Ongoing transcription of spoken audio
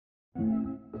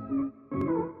Hello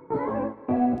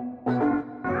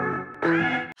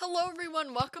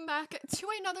everyone, welcome back to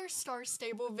another Star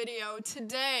Stable video.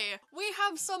 Today, we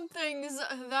have some things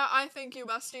that I think you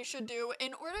besties should do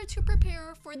in order to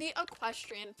prepare for the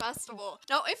Equestrian Festival.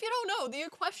 Now, if you don't know, the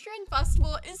Equestrian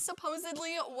Festival is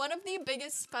supposedly one of the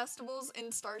biggest festivals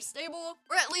in Star Stable,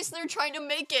 or at least they're trying to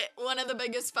make it one of the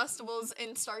biggest festivals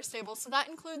in Star Stable. So that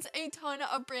includes a ton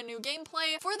of brand new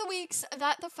gameplay for the weeks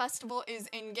that the festival is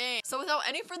in game. So without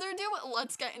any further ado,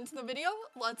 let's get into the video.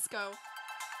 Let's go.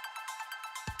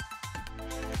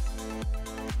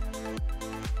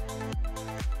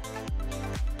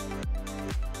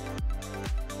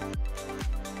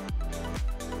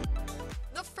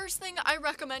 First thing I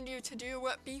recommend you to do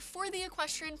before the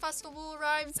Equestrian Festival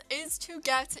arrives is to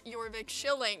get your Vic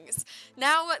Shillings.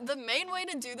 Now, the main way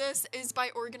to do this is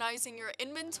by organizing your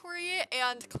inventory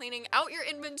and cleaning out your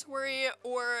inventory,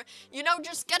 or, you know,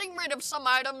 just getting rid of some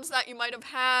items that you might have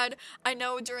had. I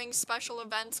know during special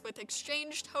events with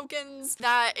exchange tokens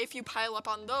that if you pile up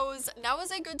on those, now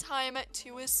is a good time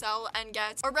to sell and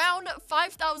get around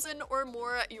 5,000 or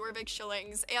more your Vic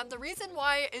Shillings. And the reason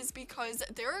why is because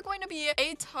there are going to be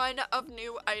a ton of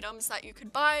new items that you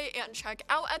could buy and check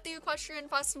out at the Equestrian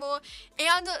Festival,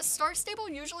 and Star Stable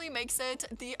usually makes it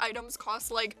the items cost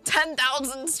like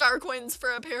 10,000 star coins for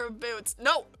a pair of boots.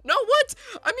 No, what?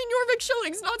 I mean Jorvik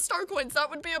shillings, not star coins. That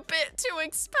would be a bit too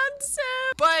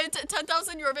expensive. But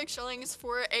 10,000 Jorvik shillings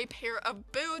for a pair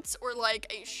of boots, or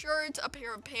like a shirt, a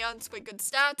pair of pants with good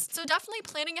stats. So definitely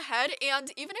planning ahead,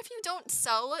 and even if you don't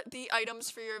sell the items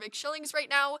for Jorvik shillings right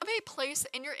now, have a place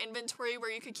in your inventory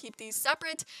where you could keep these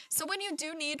separate. So when you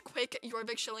do need quick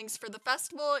Jorvik shillings for the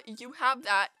festival, you have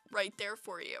that right there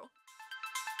for you.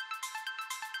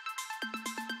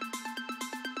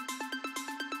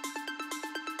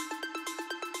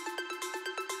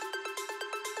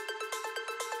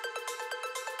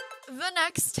 The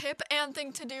next tip and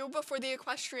thing to do before the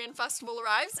Equestrian Festival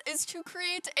arrives is to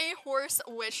create a horse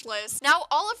wish list. Now,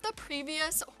 all of the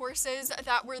previous horses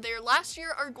that were there last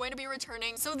year are going to be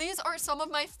returning, so these are some of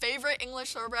my favorite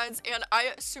English thoroughbreds, and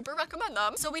I super recommend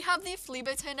them. So we have the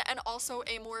Fleabiton and also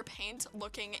a more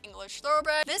paint-looking English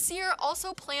thoroughbred. This year,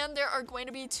 also planned, there are going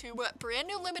to be 2 brand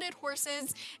new limited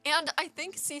horses, and I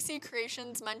think CC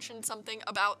Creations mentioned something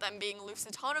about them being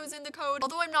Lusitanos in the code,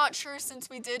 although I'm not sure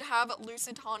since we did have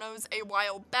Lusitanos a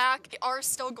while back. We are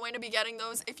still going to be getting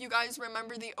those. If you guys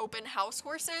remember the open house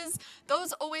horses,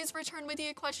 those always return with the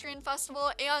Equestrian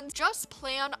Festival, and just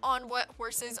plan on what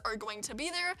horses are going to be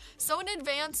there, so in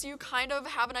advance you kind of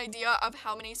have an idea of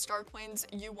how many star coins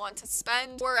you want to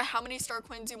spend, or how many star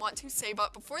coins you want to save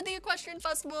up before the Equestrian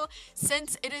Festival,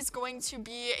 since it is going to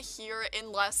be here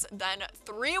in less than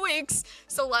 3 weeks,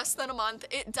 so less than a month.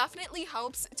 It definitely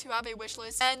helps to have a wish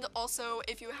list, and also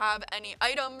if you have any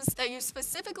items that you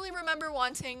specifically remember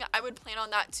wanting, I would plan on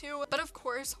that too. But of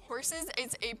course, horses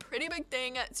is a pretty big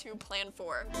thing to plan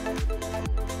for.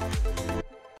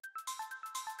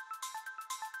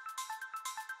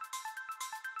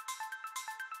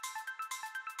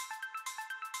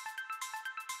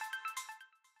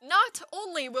 Not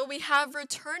only will we have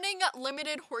returning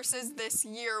limited horses this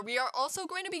year, we are also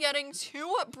going to be getting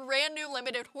 2 brand new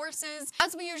limited horses,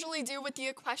 as we usually do with the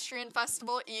Equestrian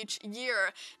Festival each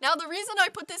year. Now, the reason I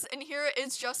put this in here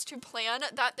is just to plan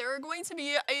that there are going to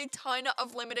be a ton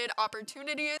of limited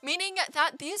opportunities, meaning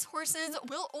that these horses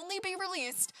will only be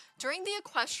released during the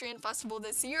Equestrian Festival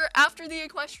this year. After the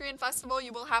Equestrian Festival,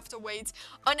 you will have to wait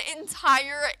an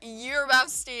entire year,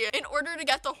 bestie, in order to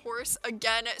get the horse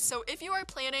again. So if you are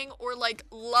planning or like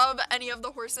love any of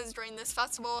the horses during this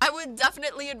festival, I would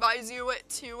definitely advise you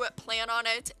to plan on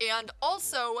it. And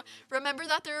also remember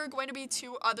that there are going to be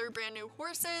 2 other brand new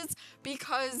horses,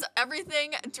 because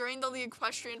everything during the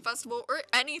Equestrian Festival, or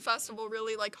any festival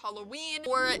really, like Halloween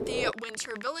or the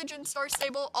Winter Village in Star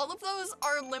Stable, all of those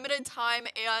are limited time,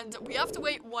 and we have to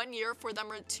wait 1 year for them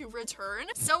to return.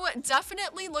 So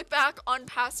definitely look back on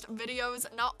past videos.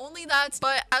 Not only that,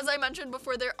 but as I mentioned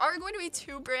before, there are going to be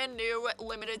 2 brand new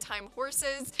limited time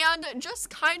horses, and just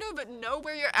kind of know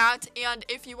where you're at. And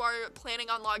if you are planning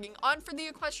on logging on for the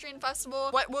Equestrian Festival,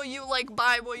 what will you like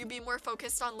buy? Will you be more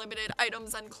focused on limited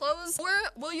items and clothes, or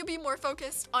will you be more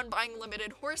focused on buying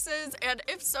limited horses? And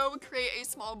if so, create a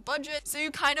small budget so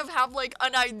you kind of have like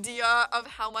an idea of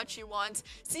how much you want.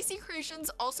 CC Creations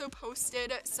also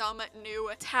posted some new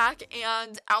tack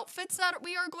and outfits that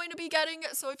we are going to be getting,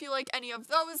 so if you like any of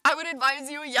those, I would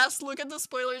advise you, yes, look at the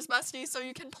spoilers, bestie, so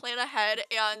you can plan ahead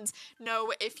and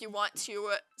know if you want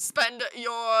to spend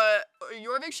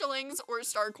your Vic shillings or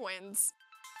star coins.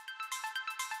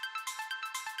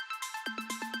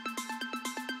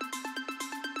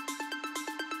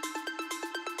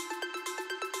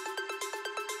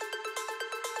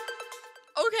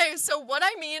 Okay, so what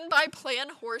I mean by plan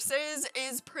horses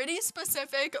is pretty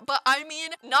specific, but I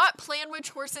mean not plan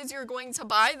which horses you're going to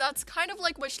buy. That's kind of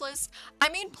like wish list. I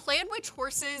mean plan which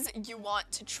horses you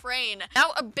want to train.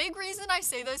 Now, a big reason I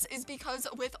say this is because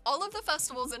with all of the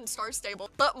festivals in Star Stable,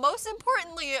 but most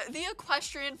importantly, the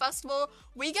Equestrian Festival,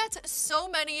 we get so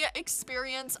many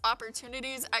experience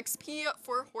opportunities, XP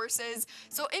for horses.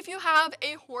 So if you have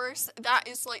a horse that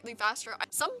is slightly faster,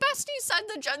 some besties said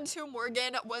the Gen 2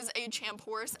 Morgan was a champ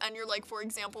horse, and you're like, for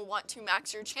example, want to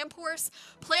max your champ horse,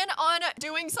 plan on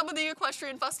doing some of the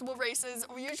Equestrian Festival races.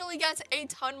 We usually get a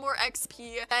ton more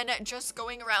XP than just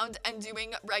going around and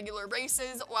doing regular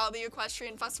races while the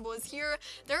Equestrian Festival is here.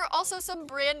 There are also some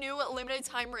brand new limited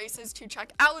time races to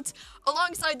check out.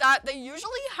 Alongside that, they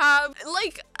usually have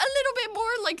like a little bit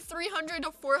more, like 300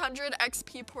 to 400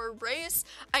 XP per race.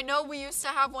 I know we used to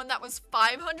have one that was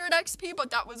 500 XP,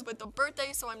 but that was with the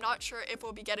birthday, so I'm not sure if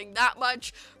we'll be getting that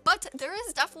much. But there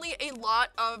is definitely a lot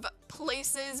of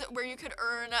places where you could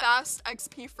earn fast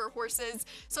XP for horses.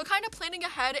 So kind of planning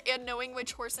ahead and knowing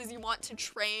which horses you want to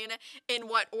train in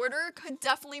what order could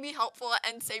definitely be helpful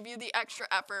and save you the extra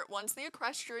effort once the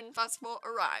Equestrian Festival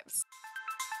arrives.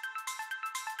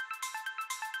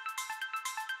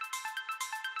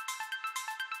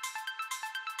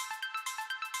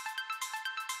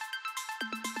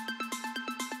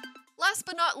 Last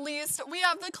but not least, we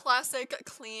have the classic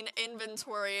clean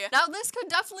inventory. Now, this could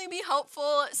definitely be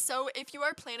helpful, so if you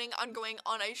are planning on going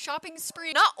on a shopping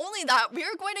spree, not only that, we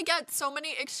are going to get so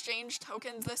many exchange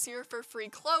tokens this year for free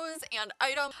clothes and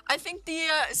items. I think the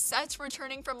sets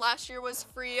returning from last year was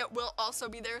free will also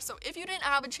be there, so if you didn't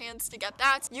have a chance to get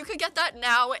that, you could get that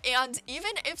now. And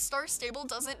even if Star Stable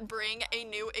doesn't bring a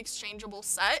new exchangeable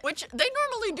set, which they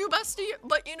normally do, bestie,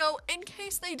 but you know, in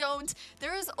case they don't,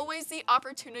 there is always the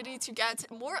opportunity to get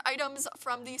more items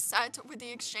from the set with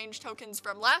the exchange tokens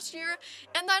from last year,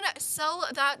 and then sell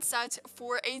that set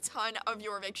for a ton of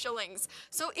your Vic shillings.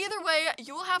 So either way,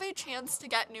 you will have a chance to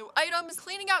get new items.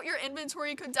 Cleaning out your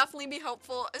inventory could definitely be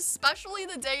helpful, especially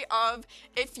the day of.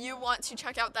 If you want to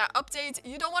check out that update,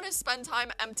 you don't want to spend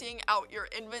time emptying out your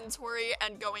inventory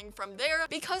and going from there,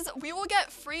 because we will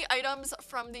get free items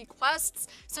from the quests.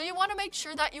 So you want to make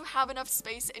sure that you have enough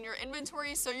space in your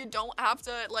inventory so you don't have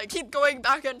to like keep going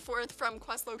back and forth from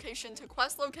quest location to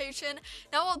quest location.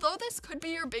 Now, although this could be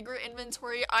your bigger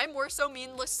inventory, I more so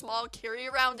mean the small carry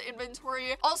around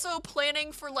inventory. Also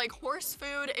planning for like horse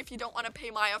food if you don't want to pay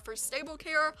Maya for stable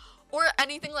care, or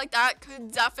anything like that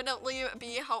could definitely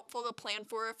be helpful to plan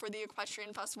for the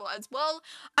Equestrian Festival as well.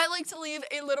 I like to leave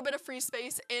a little bit of free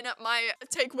space in my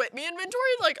take with me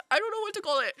inventory, like I don't know what to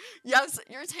call it. Yes,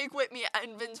 your take with me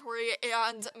inventory,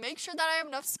 and make sure that I have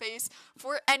enough space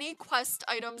for any quest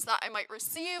items that I might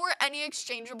receive or any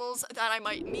exchangeables that I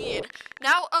might need.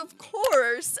 Now, of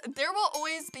course, there will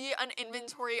always be an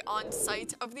inventory on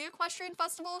site of the Equestrian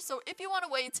Festival, so if you want to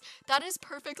wait, that is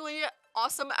perfectly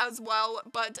awesome as well,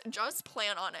 but just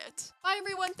plan on it. Bye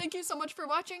everyone, thank you so much for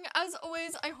watching. As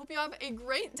always, I hope you have a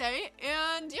great day,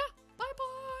 and yeah, bye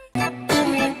bye.